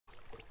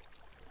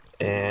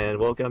And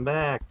welcome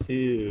back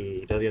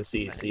to WMC I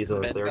think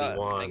Season Ben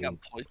 31.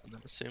 got poisoned,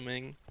 I'm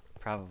assuming.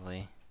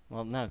 Probably.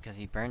 Well, no, because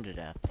he burned to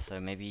death, so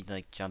maybe he,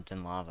 like, jumped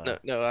in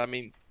lava. No, I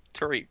mean,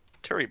 Turi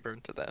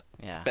burned to death.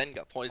 Yeah. Ben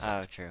got poisoned.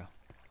 Oh, true.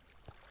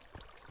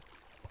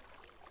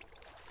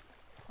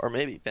 Or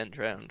maybe Ben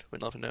drowned.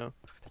 We'll never know.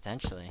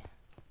 Potentially.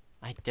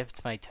 I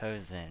dipped my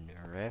toes in.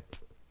 Rip.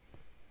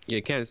 Yeah,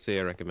 I can't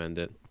say I recommend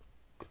it.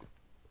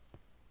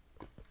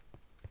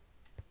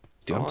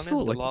 Dude, Go I'm on still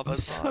in, the like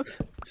lava's hot.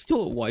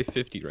 still at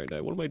Y50 right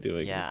now. What am I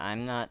doing? Yeah,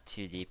 I'm not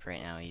too deep right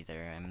now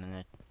either. I'm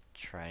gonna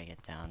try to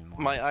get down more.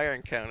 My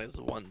iron count is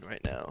 1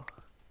 right now.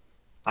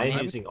 I am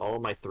Maybe- using all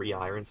my 3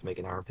 irons to make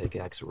an iron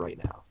pickaxe right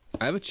now.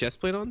 I have a chest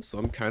plate on, so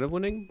I'm kind of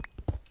winning,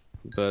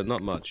 but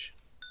not much.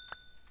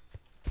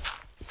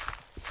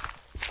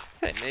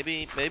 Hey,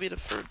 maybe the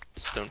third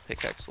stone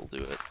pickaxe will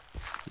do it.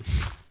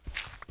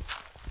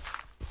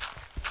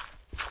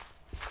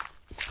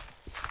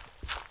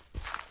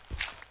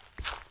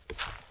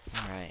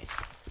 Alright.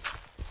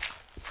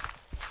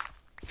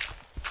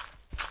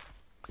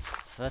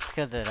 So that's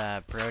good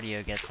that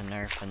Brodio gets a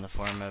nerf in the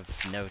form of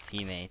no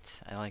teammate.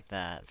 I like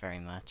that very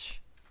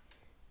much.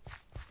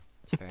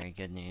 It's very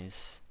good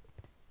news.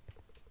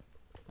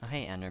 Oh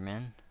hey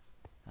Enderman.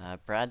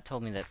 Brad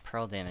told me that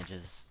pearl damage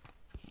is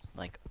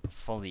like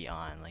fully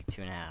on, like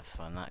 2.5,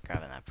 so I'm not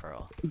grabbing that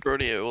pearl.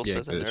 Brodio also Yeah,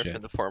 has a good nerf shit.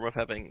 in the form of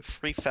having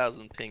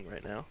 3,000 ping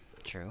right now.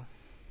 True.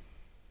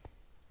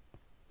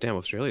 Damn,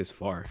 Australia's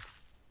far.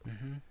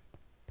 Mm-hmm.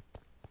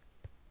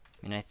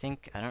 I mean,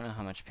 I don't know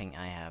how much ping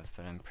I have,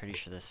 but I'm pretty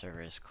sure this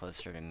server is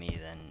closer to me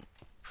than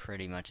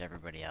pretty much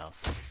everybody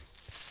else.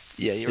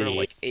 Yeah, you're See,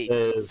 like 8.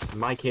 Because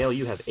Micale,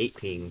 you have 8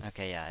 ping.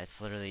 Okay, yeah,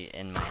 it's literally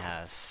in my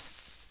house.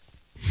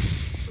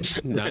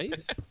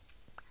 Nice.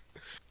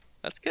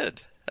 That's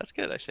good. That's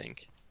good, I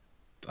think.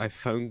 I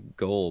found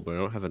gold, but I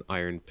don't have an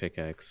iron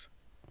pickaxe.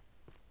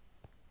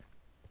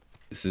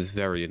 This is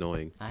very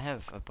annoying. I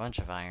have a bunch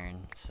of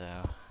iron, so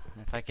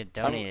if I could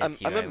donate I'm it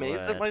to you, I'm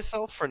amazed I at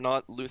myself for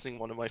not losing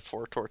one of my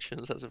 4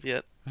 torches as of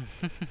yet.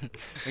 would.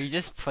 Are you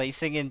just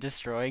placing and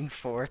destroying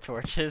 4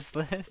 torches,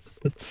 Liz?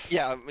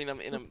 Yeah, I mean I'm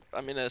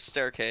in a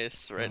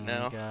staircase right Oh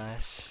now. my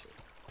gosh.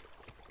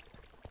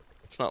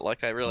 It's not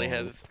like I really Oh.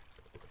 have.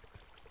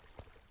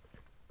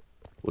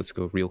 Let's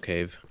go real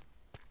cave.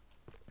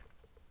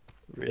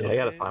 Yeah, I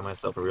gotta find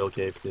myself a real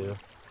cave too.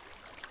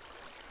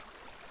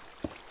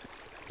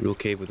 Real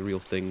cave with real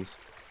things.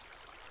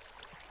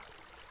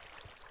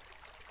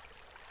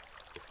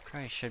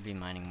 Probably should be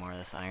mining more of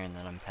this iron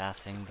that I'm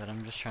passing, but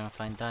I'm just trying to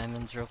find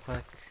diamonds real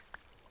quick.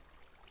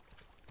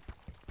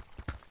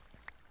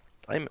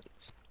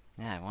 Diamonds.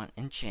 Yeah, I want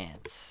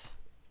enchants.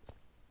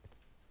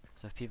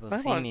 So if people I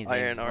see want me,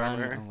 they iron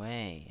run armor.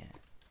 away.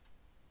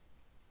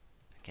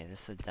 Okay,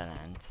 this is a dead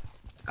end.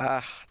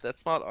 Ah,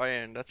 that's not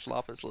iron, that's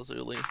lapis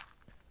lazuli.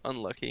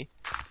 Unlucky.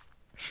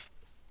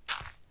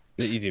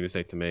 An easy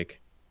mistake to make.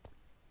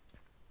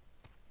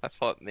 I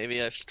thought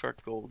maybe I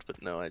struck gold,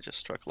 but no, I just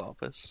struck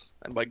lapis.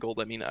 And by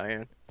gold I mean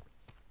iron.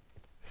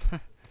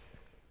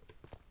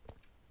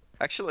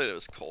 Actually, there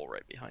was coal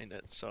right behind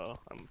it, so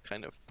I'm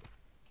kind of,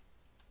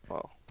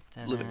 well,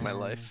 Dead living my end.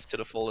 life to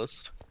the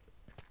fullest.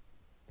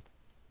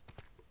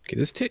 Okay,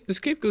 this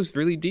cave goes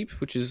really deep,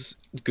 which is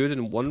good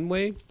in one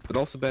way, but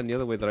also bad in the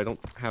other way that I don't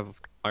have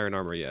iron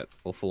armor yet,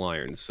 well, full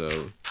iron,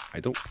 so I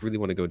don't really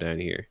want to go down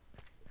here.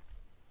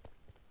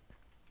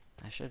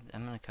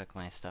 I'm gonna cook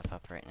my stuff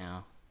up right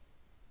now.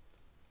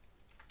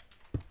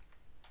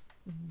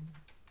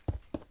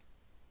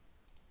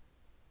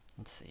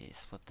 Let's see,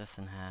 split this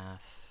in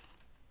half.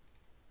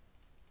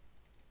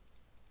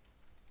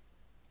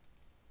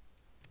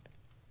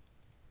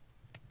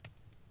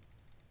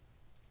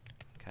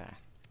 Okay.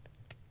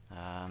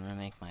 I'm gonna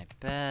make my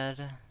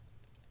bed.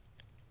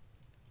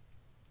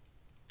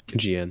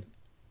 GN.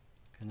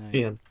 Good night.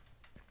 Ian.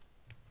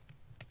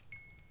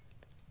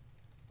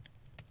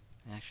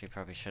 I actually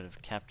probably should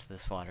have kept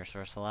this water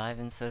source alive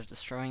instead of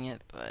destroying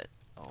it, but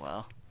oh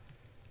well.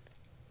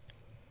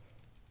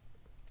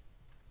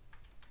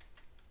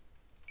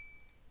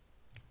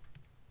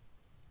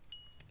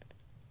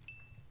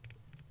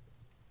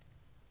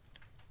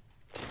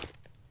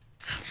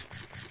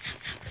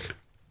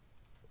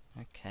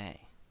 Okay.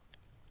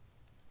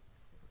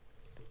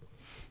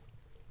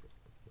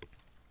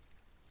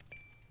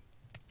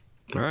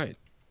 Alright.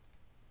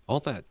 All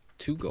that,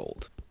 2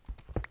 gold.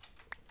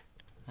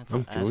 That's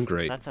I'm feeling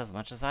great. That's as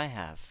much as I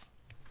have.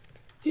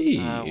 Hey.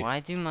 Why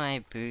do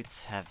my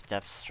boots have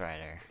depth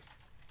strider?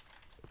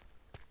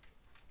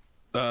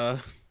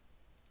 Ah,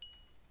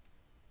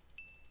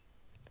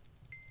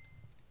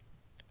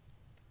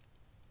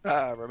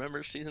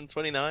 remember season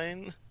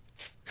 29?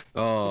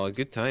 Oh,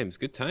 good times,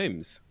 good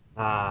times.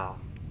 Ah,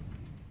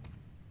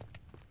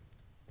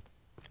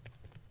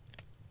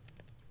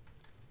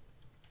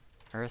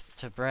 Earth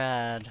to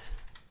Brad.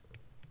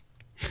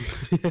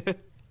 I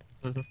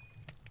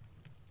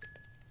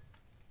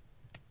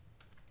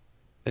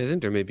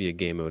think there may be a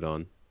game mode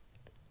on.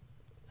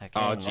 Okay,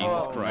 Oh, no,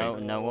 Jesus Christ.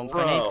 No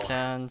Bro. 1.8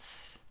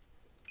 cents.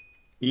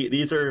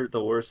 these are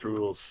the worst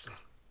rules.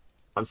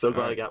 I'm so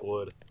glad I Alright. got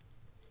wood.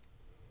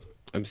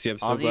 I'm so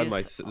All glad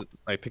these-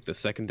 I picked the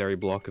secondary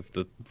block of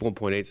the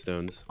 1.8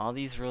 stones. All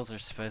these rules are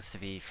supposed to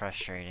be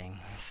frustrating,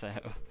 so...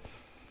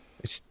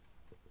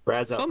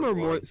 Brad's out Some for are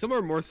more blood. some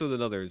are more so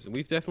than others.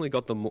 We've definitely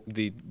got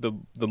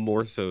the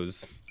more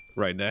so's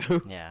right now.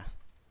 Yeah.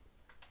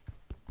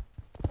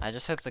 I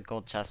just hope the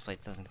gold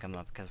chestplate doesn't come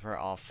up, because we're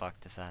all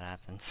fucked if that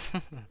happens.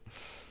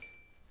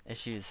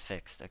 Issue is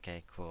fixed.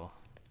 Okay, cool.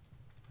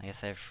 I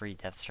guess I have free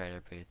Death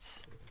Strider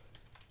boots.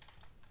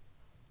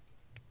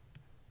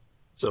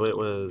 So it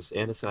was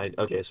andesite.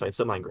 Okay, so I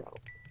still mine gravel.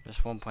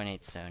 Just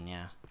 1.8 stone,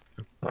 yeah.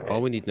 All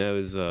All we need now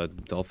is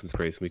Dolphin's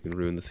Grace, and we can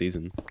ruin the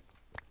season.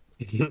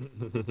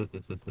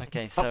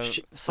 Okay, Oh, so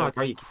shit. so Fuck,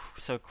 are you...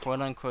 so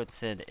quote unquote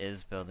Sid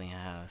is building a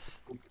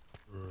house.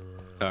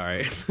 All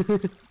right.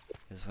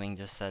 His wing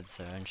just said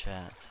so in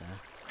chat, so.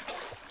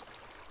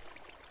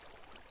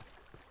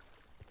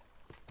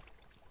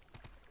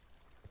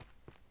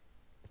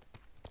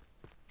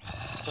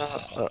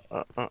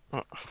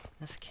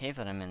 This cave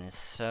that I'm in is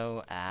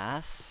so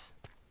ass.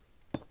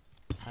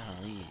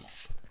 Gotta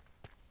leave.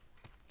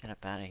 Get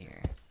up out of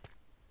here.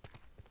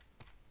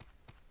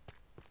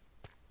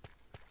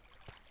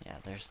 Yeah,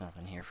 there's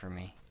nothing here for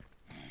me.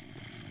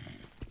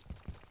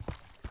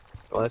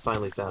 Well, I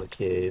finally found a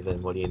cave,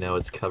 and what do you know?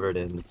 It's covered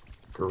in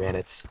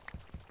granite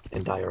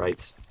and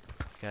diorites.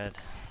 Good.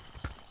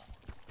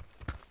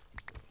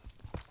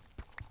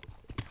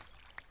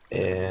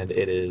 And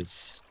it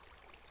is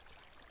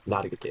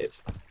not a good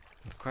cave.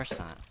 Of course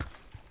not.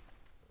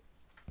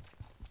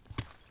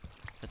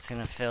 It's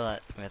gonna fill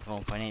it with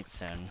 1.8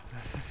 stone.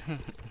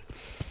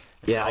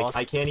 Yeah, also-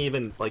 I can't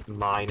even, like,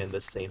 mine in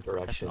the same It's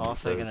direction.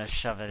 also gonna because-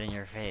 shove it in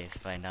your face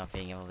by not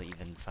being able to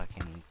even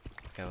fucking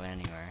go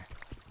anywhere.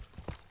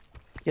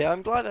 Yeah,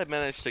 I'm glad I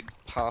managed to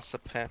pass a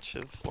patch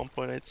of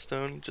 1.8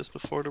 stone just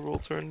before the rule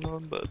turned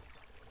on, but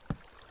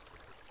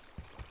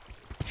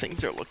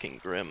things are looking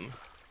grim.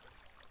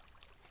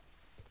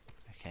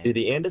 Okay. Dude,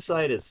 the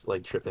andesite is,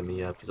 like, tripping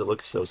me up, because it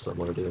looks so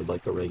similar to,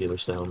 like, the regular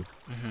stone.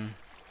 Mm-hmm.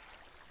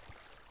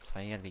 That's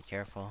why you gotta be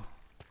careful.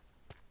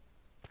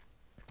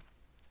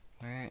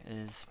 Where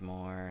is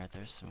more?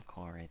 There's some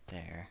coal right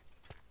there.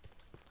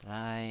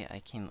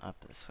 I came up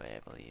this way,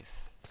 I believe.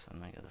 So I'm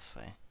gonna go this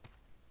way.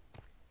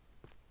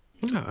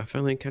 Ah, I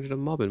finally encountered a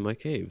mob in my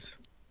caves.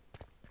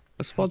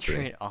 A spot tree.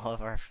 Trade all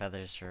of our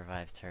feathers to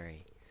revive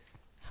Turi.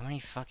 How many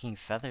fucking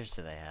feathers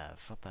do they have?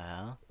 What the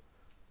hell?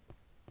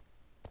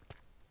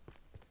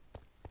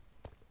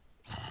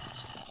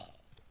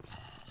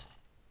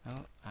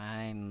 Oh,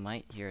 I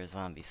might hear a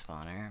zombie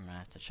spawner. I'm gonna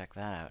have to check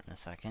that out in a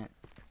second.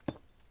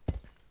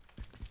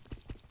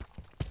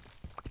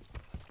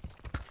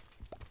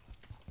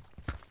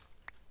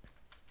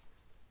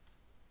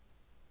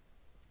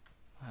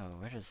 Oh,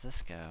 where does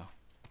this go?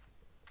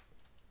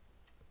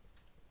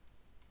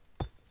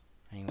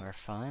 Anywhere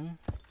fun?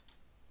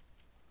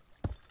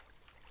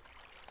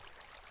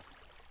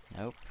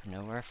 Nope,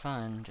 nowhere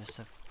fun. Just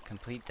a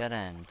complete dead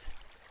end.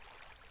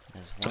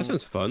 There's That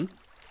sounds fun.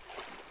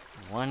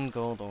 one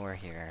gold ore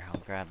here. I'll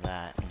grab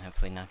that and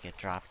hopefully not get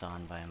dropped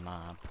on by a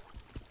mob.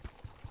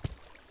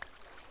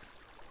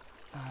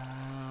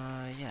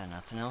 Yeah,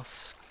 nothing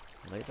else.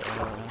 Later.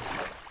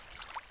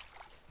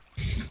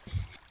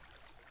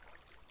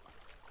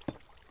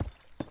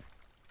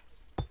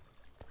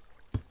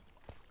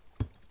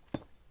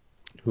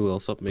 Who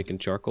else up making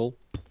charcoal?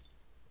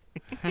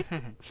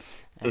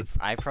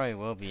 I probably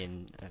will be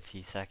in a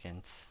few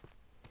seconds.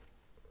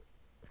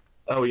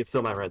 Oh, we can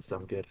still mine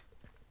redstone. Good.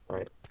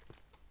 Alright.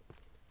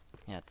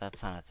 Yeah,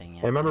 that's not a thing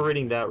yet. I remember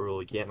reading that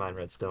rule. You can't mine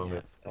redstone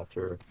Yeah.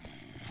 after...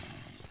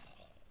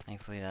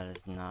 Thankfully that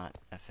is not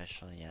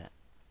official yet.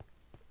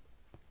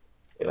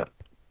 Yeah.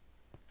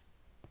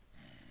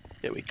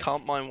 Yeah, we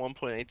can't mine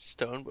 1.8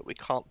 stone, but we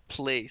can't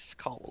place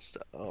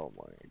cobblestone. Oh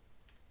my.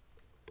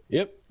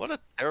 Yep. What a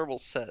terrible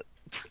set.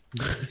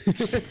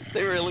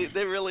 They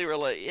really were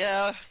like,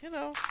 yeah, you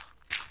know.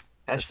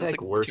 this is Hashtag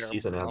a worst terrible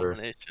season ever.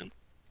 combination.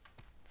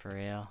 For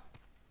real.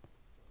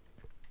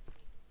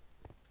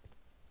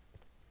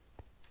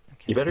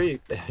 Okay.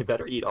 You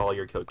better eat all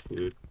your cooked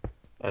food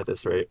at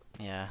this rate.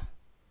 Yeah.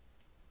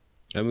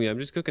 I mean, I'm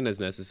just cooking as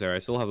necessary. I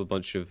still have a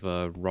bunch of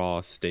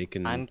raw steak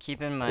and I'm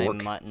keeping my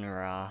pork. mutton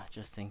raw,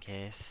 just in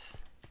case.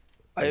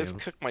 I have Yeah.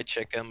 cooked my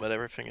chicken, but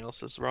everything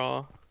else is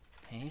raw.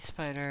 Hey,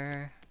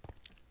 spider.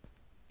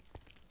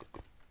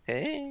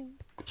 Hey.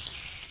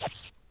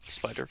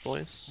 Spider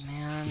voice.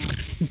 Man.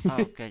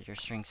 Oh, good, your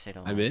string stayed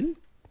alive. I'm in.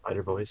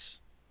 Spider voice.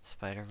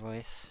 Spider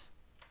voice.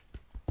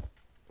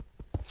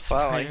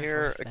 Wow, I Spider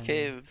hear voice, a mean.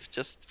 cave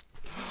just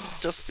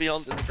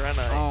beyond the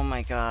granite. Oh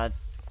my god.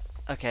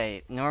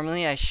 Okay,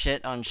 normally I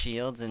shit on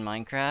shields in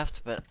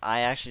Minecraft, but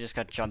I actually just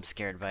got jump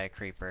scared by a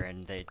creeper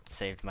and they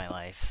saved my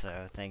life,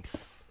 so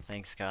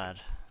thanks God.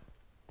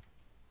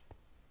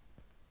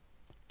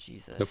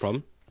 Jesus. No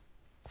problem.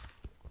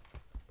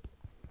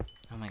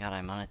 Oh my god,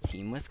 I'm on a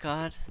team with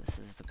God? This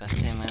is the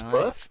best day of my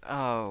What? life.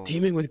 Oh,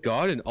 Teaming with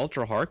God in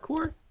ultra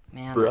hardcore?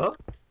 man. Bruh?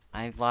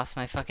 I lost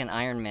my fucking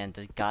Iron Man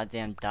to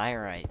goddamn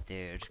diorite,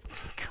 dude.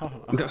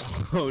 Come on. No,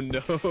 oh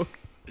no.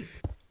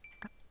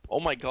 Oh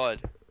my god.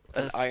 An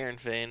There's- iron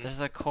vein.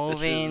 There's a coal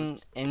This vein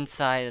is-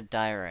 inside a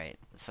diorite,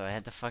 so I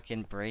had to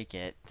fucking break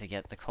it to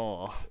get the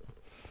coal.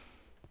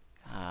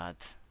 God.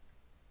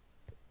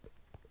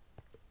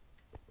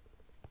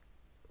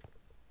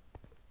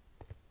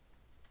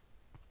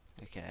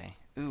 Okay.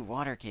 Ooh,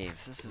 water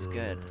cave. This is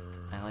good.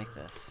 I like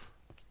this.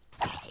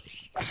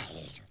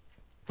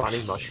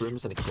 Finding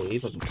mushrooms in a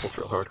cave and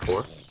ultra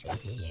hardcore.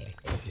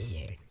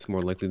 It's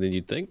more likely than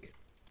you'd think.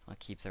 I'll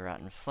keep the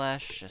rotten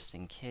flesh just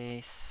in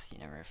case. You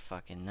never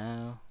fucking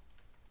know.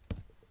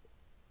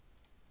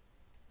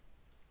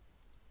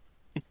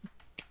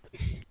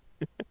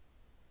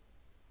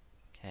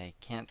 Okay,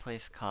 can't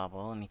place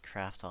cobble. Let me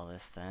craft all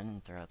this then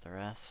and throw out the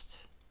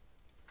rest.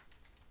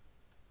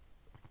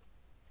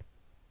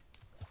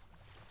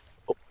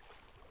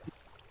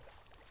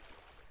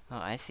 Oh,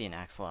 I see an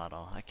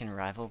axolotl. I can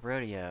rival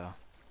Rodeo.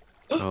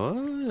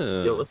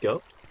 Oh. Yo, let's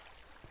go.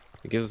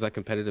 It gives us that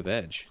competitive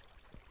edge.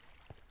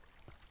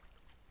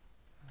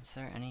 Is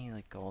there any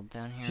like gold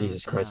down here?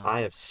 Jesus Christ, I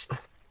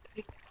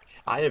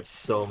have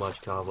so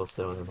much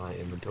cobblestone in my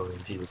inventory.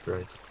 Jesus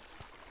Christ.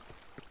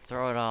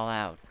 Throw it all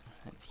out.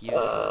 It's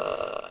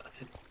useless.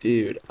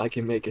 Dude, I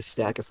can make a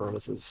stack of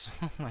furnaces.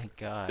 Oh my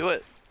god. Do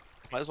it.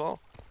 Might as well.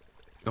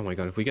 Oh my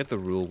god, if we get the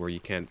rule where you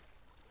can't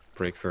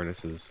break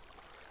furnaces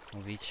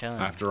We'll be chilling.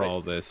 after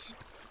all this.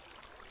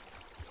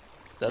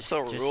 That's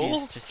a Just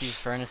rule? Just use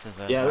furnaces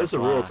as Yeah, our there's a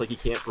rule. block. It's like you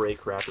can't break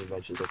crafting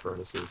benches or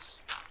furnaces.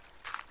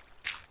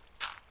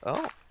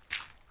 Oh.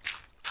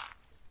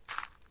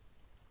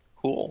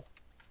 Cool.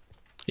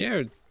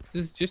 Yeah, this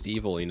is just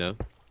evil, you know?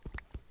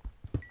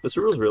 This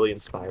rule's really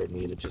inspired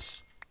me to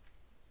just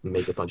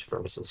make a bunch of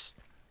furnaces.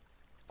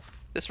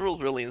 This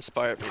rule's really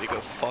inspired me to go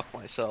fuck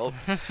myself.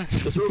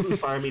 This rule's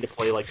inspired me to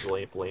play like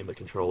blame the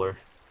controller.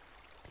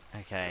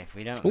 Okay,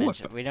 we don't Ooh, I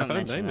mention found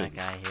mention that diamonds.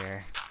 guy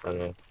here.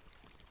 Okay.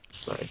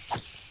 Sorry.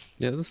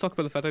 Yeah, let's talk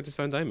about the fact I just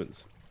found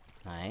diamonds.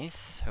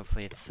 Nice.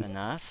 Hopefully it's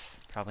enough.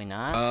 Probably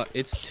not.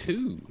 It's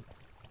 2.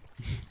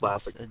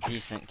 Classic. It's a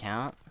decent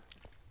count.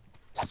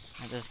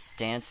 I just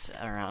danced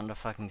around a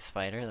fucking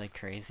spider like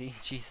crazy.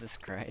 Jesus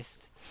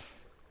Christ.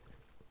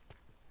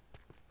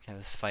 It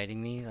was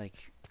fighting me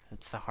like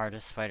it's the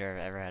hardest spider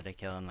I've ever had to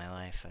kill in my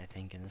life, I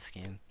think, in this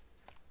game.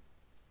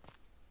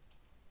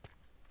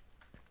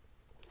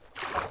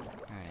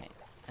 Alright.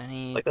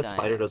 Any Like that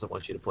spider diamond? doesn't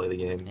want you to play the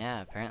game.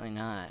 Yeah, apparently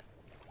not.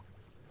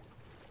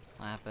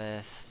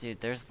 Lapis. Dude,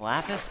 there's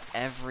lapis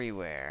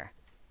everywhere.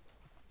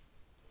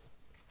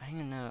 I don't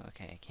even know.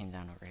 Okay, it came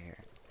down over here.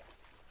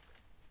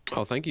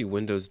 Oh, thank you,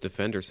 Windows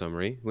Defender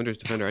summary. Windows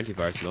Defender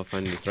antivirus and not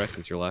finding the threat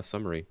since your last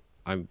summary.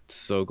 I'm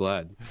so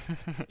glad.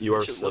 You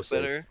are Should so look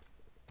safe. better.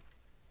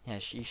 Yeah,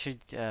 you should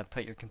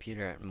put your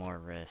computer at more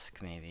risk,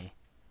 maybe.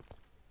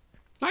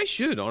 I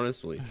should,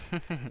 honestly.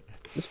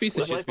 This piece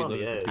of Life shit's been on the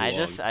living for edge.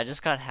 too long. I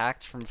just got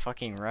hacked from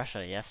fucking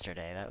Russia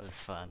yesterday. That was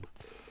fun.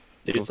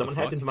 Dude, What the someone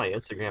hacked fuck? into my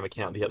Instagram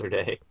account the other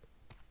day.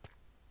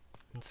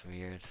 That's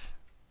weird.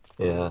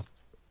 Yeah.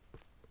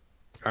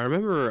 I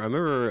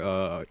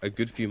remember a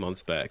good few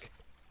months back,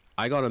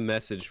 I got a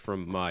message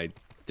from my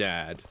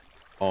dad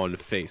on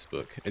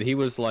Facebook, and he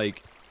was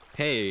like,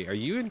 "Hey, are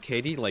you and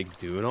Katie like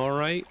doing all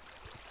right?"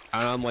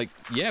 And I'm like,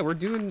 "Yeah, we're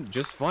doing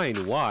just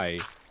fine. Why?"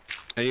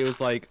 And he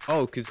was like,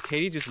 "Oh, because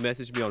Katie just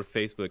messaged me on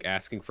Facebook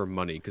asking for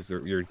money because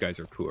your guys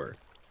are poor."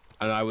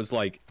 And I was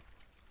like,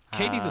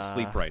 "Katie's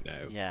asleep right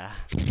now." Yeah.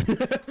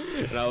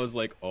 And I was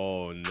like,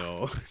 "Oh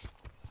no."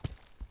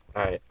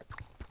 Alright.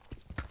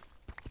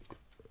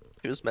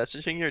 He was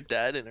messaging your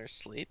dad in her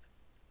sleep?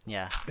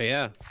 Yeah. But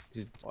yeah,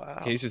 she's, Wow.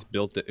 Katie's just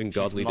built it in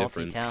godly She's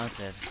different.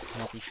 multi-talented,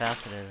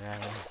 multifaceted,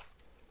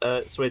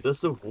 rather. So wait,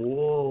 does the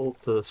wool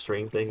to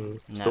string thing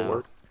still No.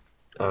 work?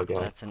 Okay.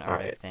 That's an Arctic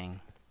Alright.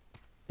 thing.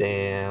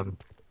 Damn.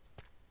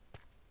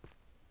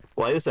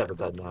 Well, I just have a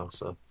bed now,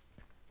 so.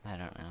 I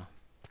don't know.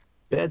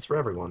 Beds for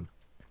everyone.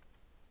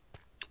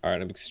 All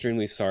right, I'm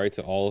extremely sorry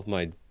to all of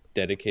my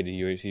dedicated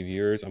UHC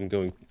viewers. I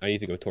need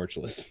to go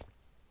torchless.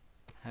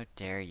 How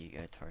dare you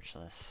go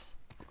torchless?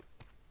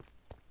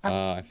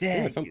 I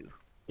found you.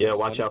 Yeah,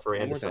 watch one- out for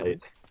one more andesite.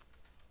 diamond.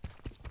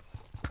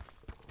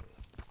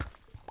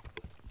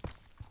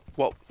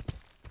 Whoa.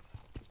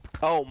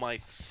 Oh my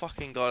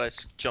fucking god, I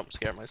jump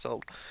scared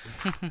myself.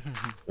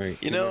 Right,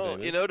 You two more know,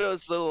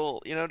 diamonds.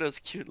 those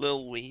cute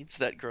little weeds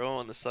that grow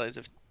on the size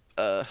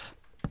of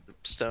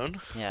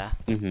stone? Yeah.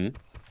 Mhm.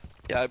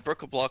 Yeah, I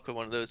broke a block with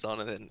one of those on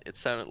it and it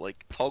sounded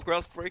like tall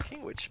grass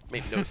breaking, which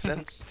made no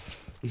sense.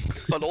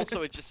 But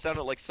also it just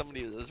sounded like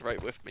somebody was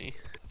right with me,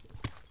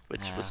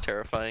 which was Yeah.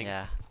 terrifying.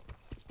 Yeah.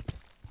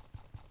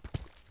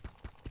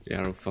 Yeah,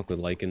 I don't fuck with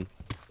lichen.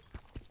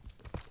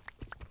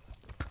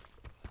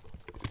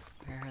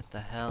 Where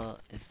the hell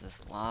is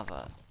this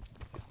lava?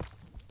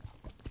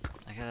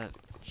 I gotta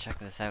check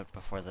this out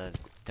before the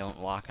don't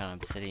walk on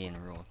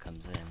obsidian rule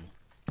comes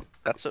in.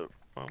 That's a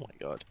oh my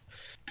god.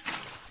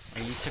 Are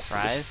you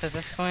surprised at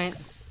this point?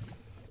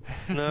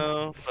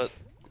 No, but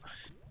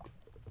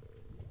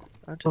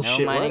I Oh, just No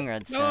shit, mining what?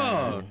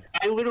 redstone.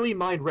 I literally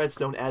mined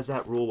redstone as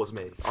that rule was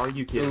made. Are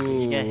you kidding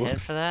me? You get Ooh. hit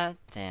for that?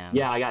 Damn.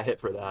 Yeah, I got hit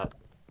for that.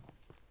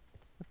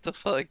 What the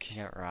fuck?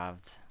 You got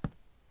robbed.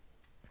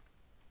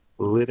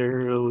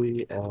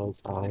 Literally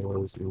as I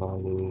was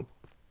mining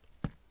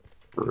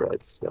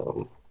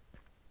redstone.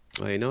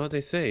 Well, you know what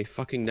they say?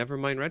 Fucking never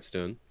mind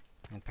redstone.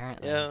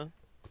 Apparently. Yeah,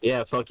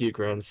 Yeah, fuck you,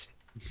 Grins.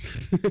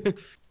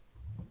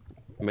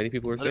 Many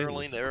people are saying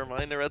literally this. never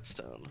mind the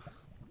redstone.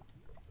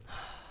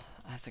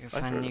 I have to go I've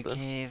find a heard new of this.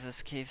 cave.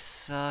 This cave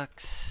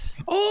sucks.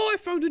 Oh, I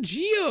found a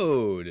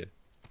geode.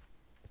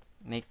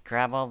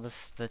 Grab all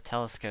the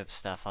telescope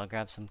stuff. I'll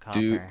grab some copper.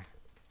 Dude.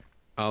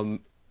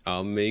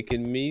 I'm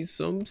making me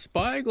some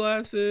spy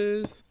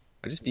glasses.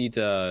 I just need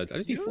 4.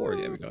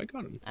 There we go. I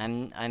got them.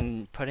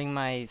 I'm putting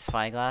my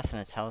spyglass in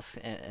a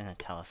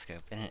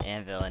telescope in an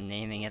anvil and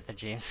naming it the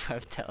James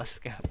Webb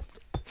Telescope.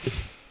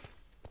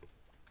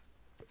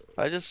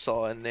 I just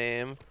saw a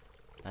name.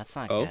 That's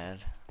not Oh. good.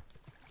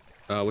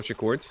 What's your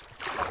chords?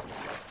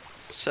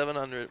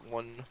 700,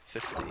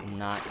 150.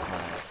 Not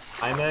close.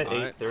 I'm at I-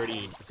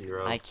 830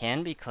 0. I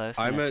can be close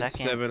in I'm a at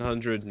second.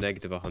 700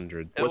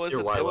 -100. What's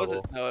your Y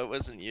level? No, it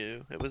wasn't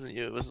you. It wasn't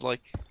you. It was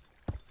like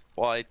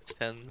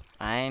Y10.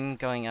 I'm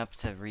going up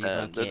to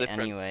relocate different-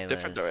 anyway, Liz.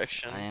 different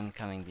direction. I am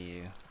coming to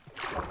you.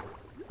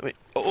 Wait.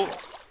 Oh,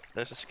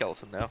 there's a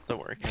skeleton now. Don't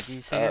worry. What did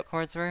you say your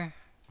chords were?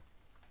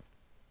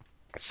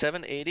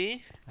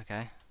 780,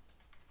 Okay.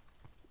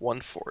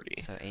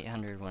 140. So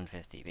 800,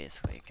 150,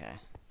 basically, okay.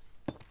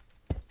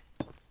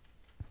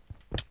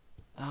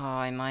 Oh,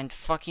 I mined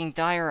fucking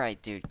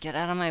diorite, dude. Get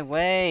out of my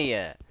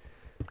way!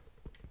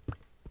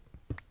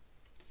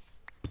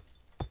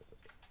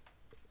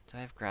 Do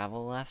I have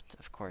gravel left?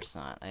 Of course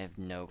not. I have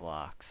no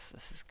blocks.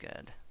 This is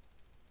good.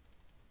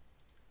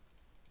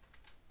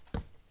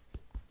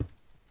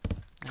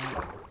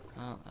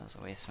 Oh, that was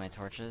a waste of my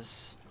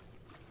torches.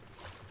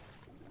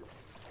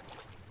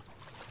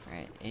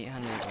 Alright,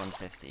 800,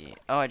 150.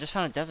 Oh, I just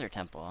found a desert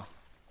temple.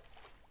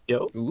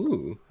 Yo.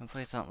 Ooh.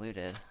 Hopefully it's not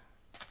looted.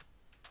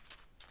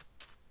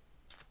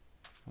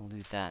 We'll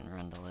loot that and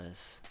run to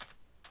Liz.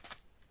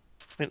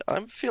 I mean,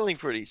 I'm feeling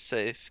pretty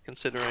safe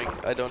considering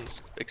I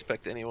don't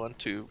expect anyone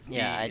to.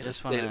 Yeah, be I in a just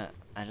state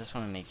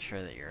wanna make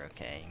sure that you're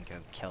okay and go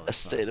kill a this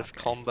state of motherfucker.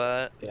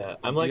 combat. Yeah,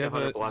 I'm Do like you have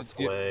 100 blocks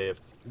do you- away.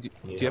 If Do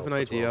need you have an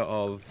help as idea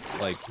well.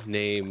 of like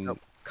name, Nope.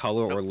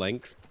 color, or Nope.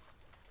 length?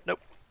 Not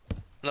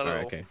at Alright,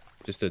 all. okay.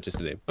 Just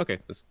a name. Okay,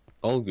 that's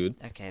all good.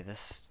 Okay,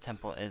 this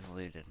temple is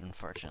looted,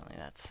 unfortunately.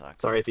 That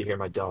sucks. Sorry if you hear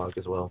my dog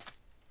as well.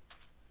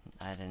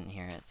 I didn't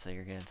hear it, so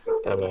you're good.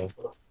 Okay.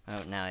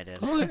 Oh, now I did.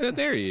 Oh,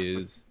 there he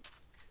is.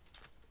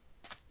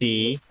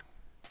 D.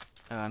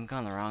 Oh, I'm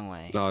going the wrong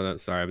way. No, no,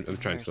 sorry. I'm Come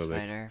trying here, to spell it.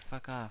 Spider.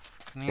 Fuck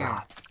off. Come here.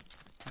 God.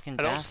 Fucking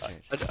I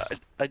bastard.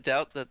 I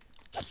doubt that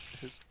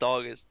his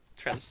dog is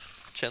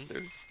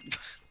transgender.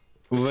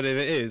 But if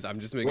it is, I'm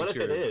just making What if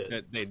sure it is?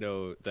 that they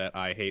know that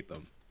I hate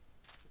them.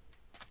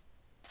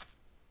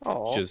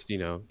 Oh, Just,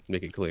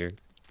 make it clear.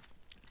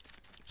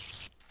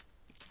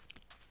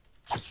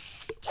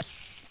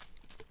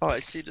 oh, I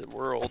see the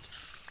world.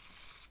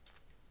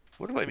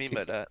 What do I mean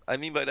by that? I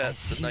mean by I that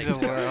see the night the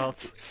sky. world.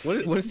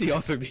 What does the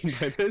author mean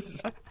by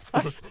this?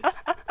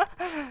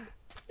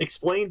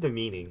 Explain the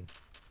meaning.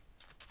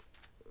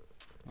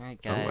 Alright,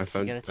 Oh, I guys,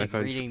 found- you I gotta take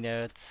found- reading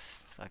notes.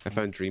 I Fucking...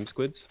 found dream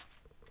squids.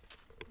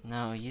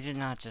 No, you did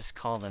not just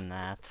call them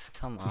that.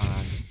 Come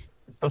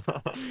on.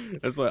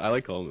 That's why I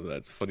like calling them that.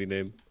 It's a funny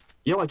name.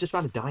 Yo, I just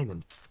found a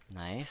diamond.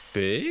 Nice.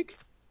 Big?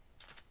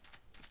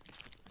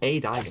 A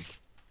diamond.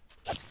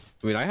 I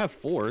mean, I have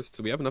 4,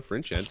 so we have enough for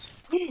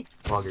enchants.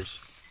 Loggers.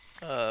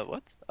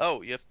 What?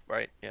 Oh, you have,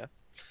 right, yeah.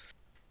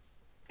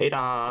 Hey,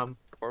 Dom.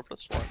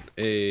 4+1.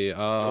 Hey, You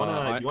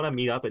wanna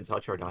meet up and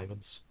touch our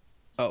diamonds?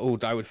 oh,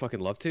 I would fucking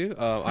love to.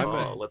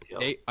 Let's go.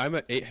 I'm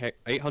at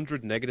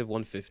 800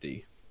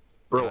 -150.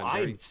 Bro, I'm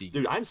very deep.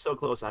 dude, I'm so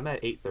close. I'm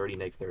at 830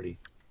 -30.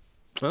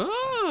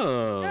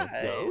 Oh.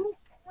 Guys, Yo. oh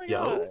my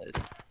Yo.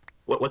 God.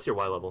 What's your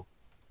Y level?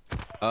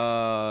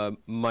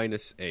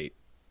 -8.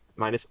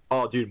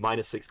 Oh, dude,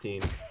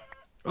 -16.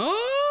 Oh.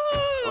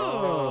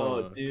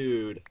 Oh,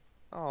 dude.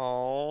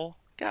 Oh,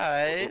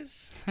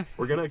 guys.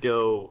 We're gonna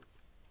go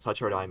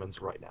touch our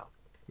diamonds right now.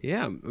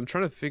 Yeah, I'm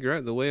trying to figure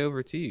out the way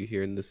over to you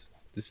here in this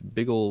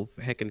big old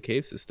heckin'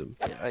 cave system.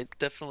 Yeah, I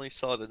definitely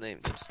saw the name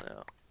just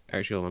now.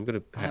 Actually, I'm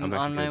gonna. I'm actually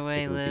on my gonna way,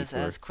 take a Liz,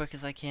 detour. as quick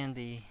as I can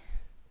be.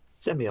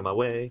 Send me on my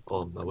way.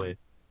 On my way.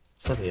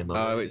 Send me on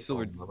my way. Wait,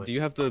 Silver, on my way. do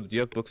you have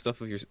book stuff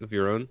of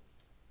your own?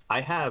 I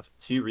have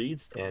 2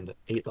 reeds and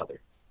 8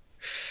 leather.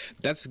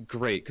 That's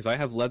great because I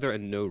have leather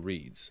and no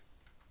reeds.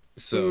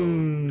 So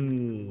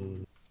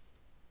Mm.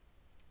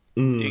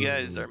 You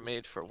guys are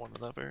made for one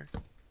another.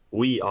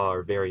 We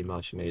are very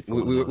much made for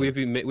one another.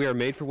 we are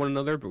made for one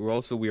another, but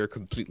we are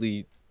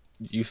completely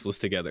useless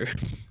together.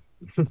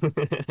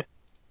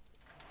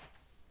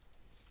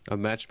 A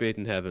match made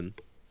in heaven.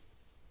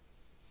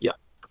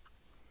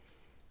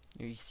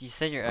 You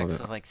said your Oh, X yeah.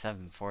 was like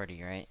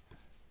 740, right?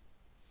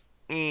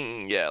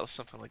 Yeah,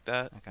 something like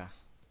that. Okay.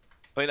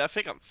 I mean, I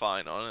think I'm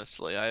fine,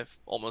 honestly. I have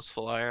almost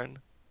full iron.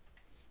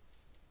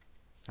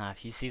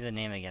 If you see the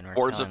name again, we're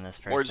Words killing of this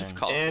person. words of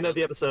caution. End of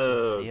the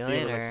episode. See you See you in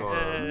the later. next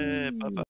one. Bye-bye.